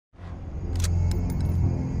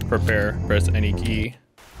prepare, press any key.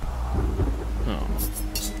 Oh.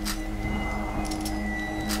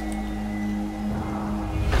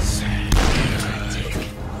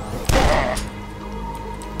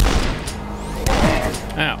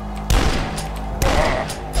 Ow.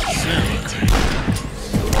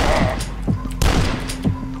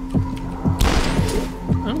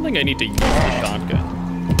 I don't think I need to use the shotgun.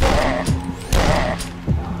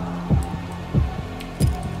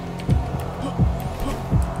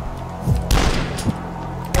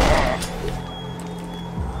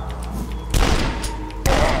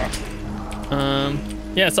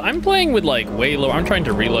 Yeah, so I'm playing with like way low. I'm trying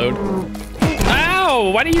to reload.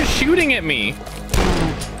 Ow! Why are you shooting at me?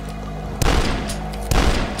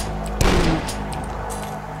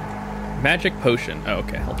 Magic potion. Oh,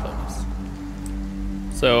 okay, health bonus.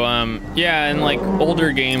 So, yeah, in like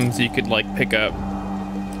older games, you could like pick up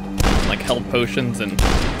like health potions and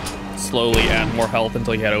slowly add more health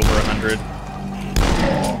until you had over 100.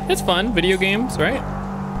 It's fun, video games, right?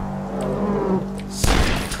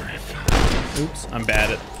 Oops, I'm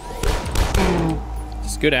bad at.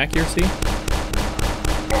 It's good accuracy.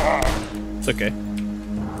 It's okay.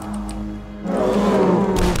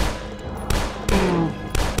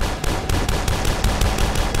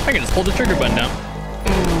 I can just hold the trigger button down.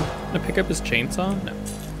 Can I pick up his chainsaw? No.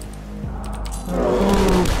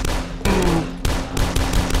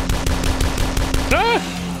 Ah!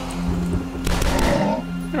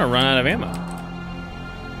 I'm gonna run out of ammo.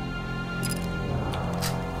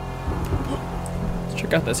 Let's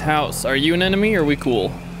check out this house. Are you an enemy or are we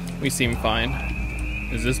cool? We seem fine.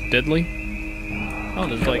 Is this deadly? Oh,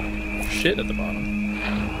 there's like shit at the bottom.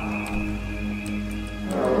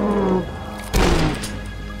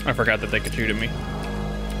 I forgot that they could shoot at me.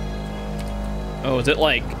 Oh, is it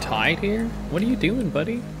like tied here? What are you doing,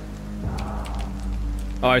 buddy?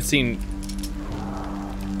 Oh, I've seen.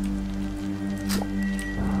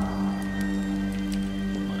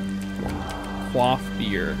 Quaff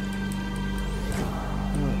beer.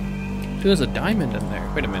 Dude, there's a diamond in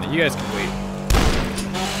there. Wait a minute, you guys can wait.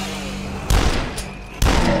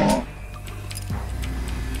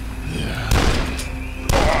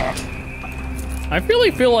 I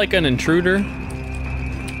really feel like an intruder.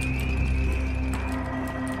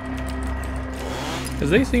 Because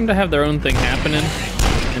they seem to have their own thing happening.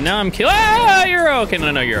 And now I'm killing. Ah, you're okay.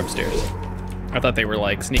 No, you're upstairs. I thought they were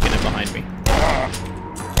like sneaking in behind me.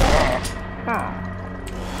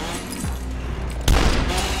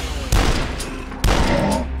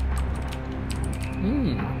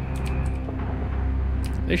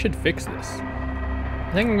 They should fix this.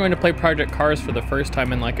 I think I'm going to play Project Cars for the first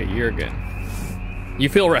time in like a year again. You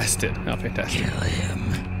feel rested. Oh, fantastic. Kill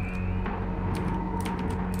him.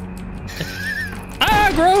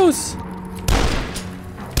 Ah, gross!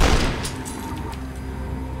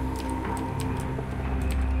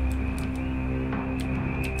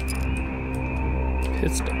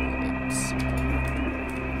 Pistol bullets.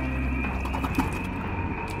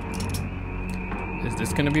 Is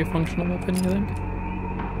this gonna be a functional weapon, you think?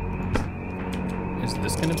 Is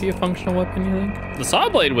this gonna be a functional weapon, you think? The saw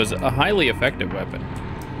blade was a highly effective weapon.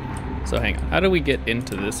 So hang on, how do we get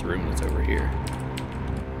into this room that's over here?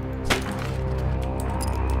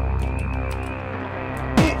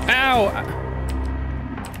 Ow!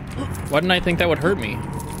 Why didn't I think that would hurt me?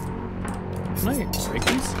 Can I break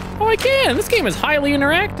these? Oh, I can! This game is highly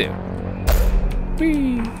interactive.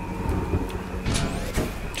 Whee!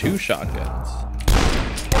 2 shotguns.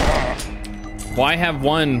 Why have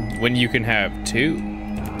 1 when you can have 2?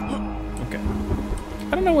 Okay.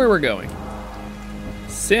 I don't know where we're going.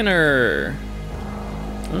 Sinner.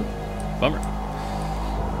 Oh, bummer.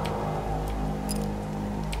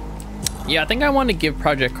 Yeah, I think I want to give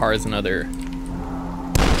Project Cars another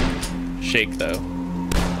shake, though.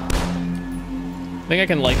 Think I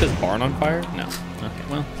can light this barn on fire? No. Okay,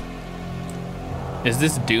 well. Is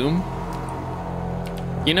this Doom?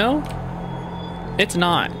 You know? It's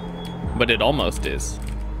not. But it almost is.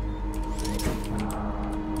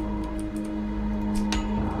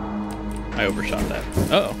 I overshot that.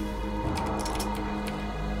 Uh-oh.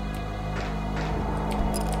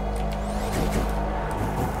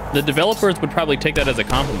 The developers would probably take that as a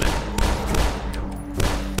compliment.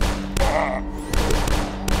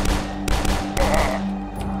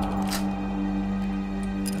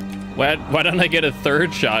 Why don't I get a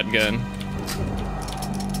 3rd shotgun?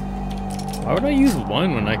 Why would I use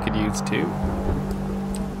 1 when I could use 2?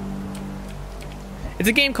 It's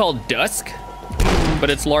a game called Dusk, but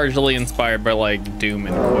it's largely inspired by like Doom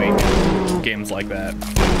and Quake, games like that.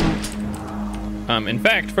 In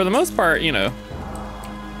fact, for the most part, you know,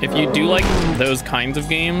 if you do like those kinds of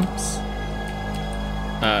games,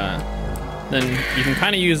 then you can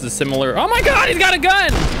kind of use the similar. Oh my God, he's got a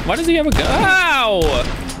gun! Why does he have a gun? Ow!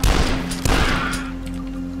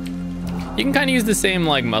 You can kind of use the same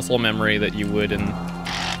like muscle memory that you would in.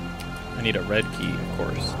 I need a red key, of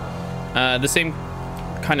course. The same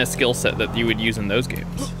kind of skill set that you would use in those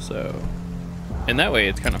games. So, in that way,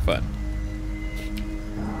 it's kind of fun.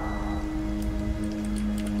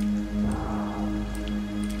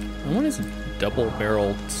 What is a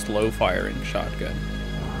double-barreled, slow-firing shotgun?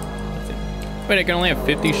 Wait, I can only have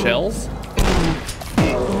 50 shells?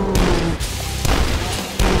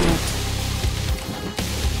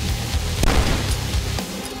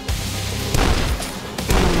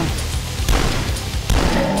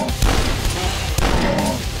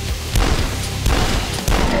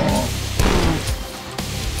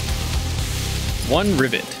 One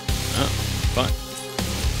rivet. Oh, fun.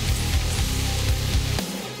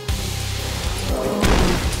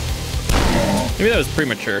 Maybe that was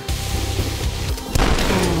premature.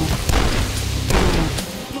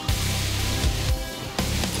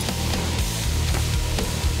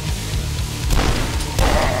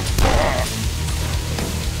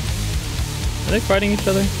 Are they fighting each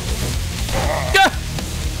other? Ah!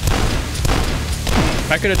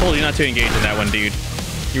 I could have told you not to engage in that one, dude.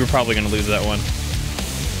 You were probably gonna lose that one.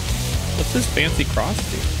 What's this fancy cross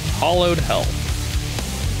do? Hollowed health.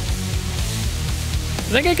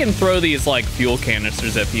 I think I can throw these like fuel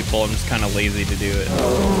canisters at people. I'm just kind of lazy to do it.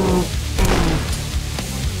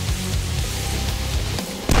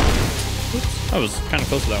 Oops, I was kind of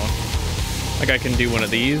close to that one. Like I can do one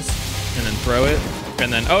of these and then throw it,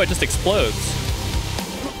 and then oh, it just explodes.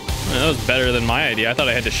 That was better than my idea. I thought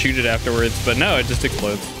I had to shoot it afterwards, but no, it just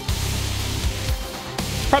explodes.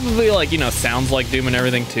 Probably like, you know, sounds like Doom and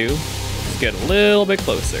everything too. Let's get a little bit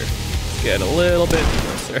closer. Let's get a little bit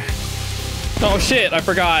closer. Oh shit, I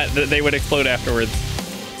forgot that they would explode afterwards.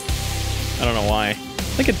 I don't know why.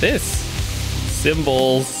 Look at this.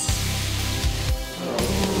 Symbols.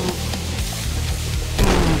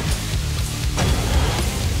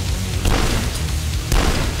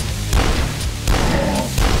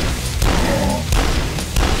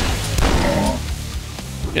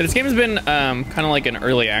 Yeah, this game has been kind of like an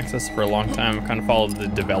early access for a long time. I've kind of followed the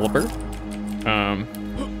developer.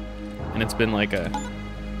 And it's been like a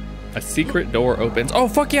secret door opens. Oh,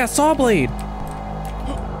 fuck yeah, saw blade.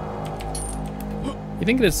 You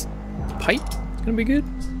think this pipe is gonna be good?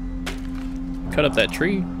 Cut up that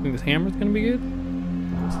tree. You think this hammer's gonna be good?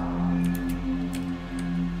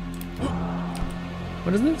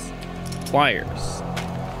 What is this? Pliers.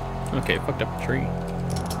 Okay, fucked up a tree.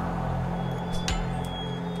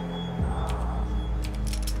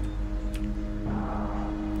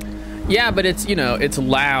 Yeah, but it's, you know, it's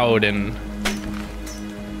loud and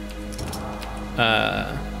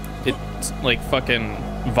it's like fucking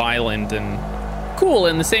violent and cool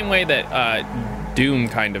in the same way that Doom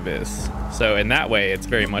kind of is. So in that way, it's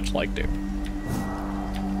very much like Doom.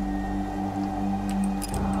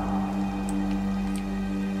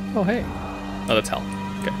 Oh, hey. Oh, that's hell.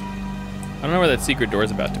 Okay. I don't know where that secret door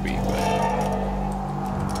is about to be,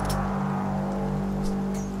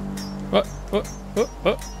 but... What?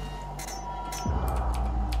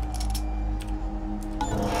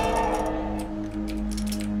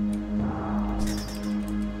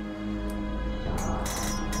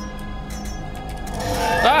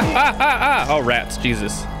 Oh, rats,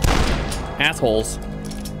 Jesus. Assholes.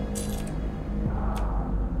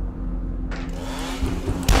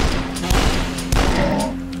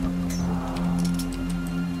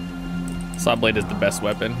 Saw blade is the best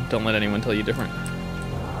weapon. Don't let anyone tell you different.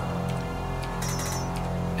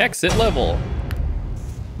 Exit level.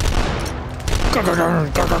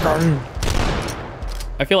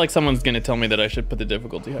 I feel like someone's gonna tell me that I should put the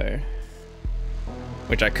difficulty higher.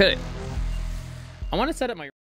 Which I could. I want to set up my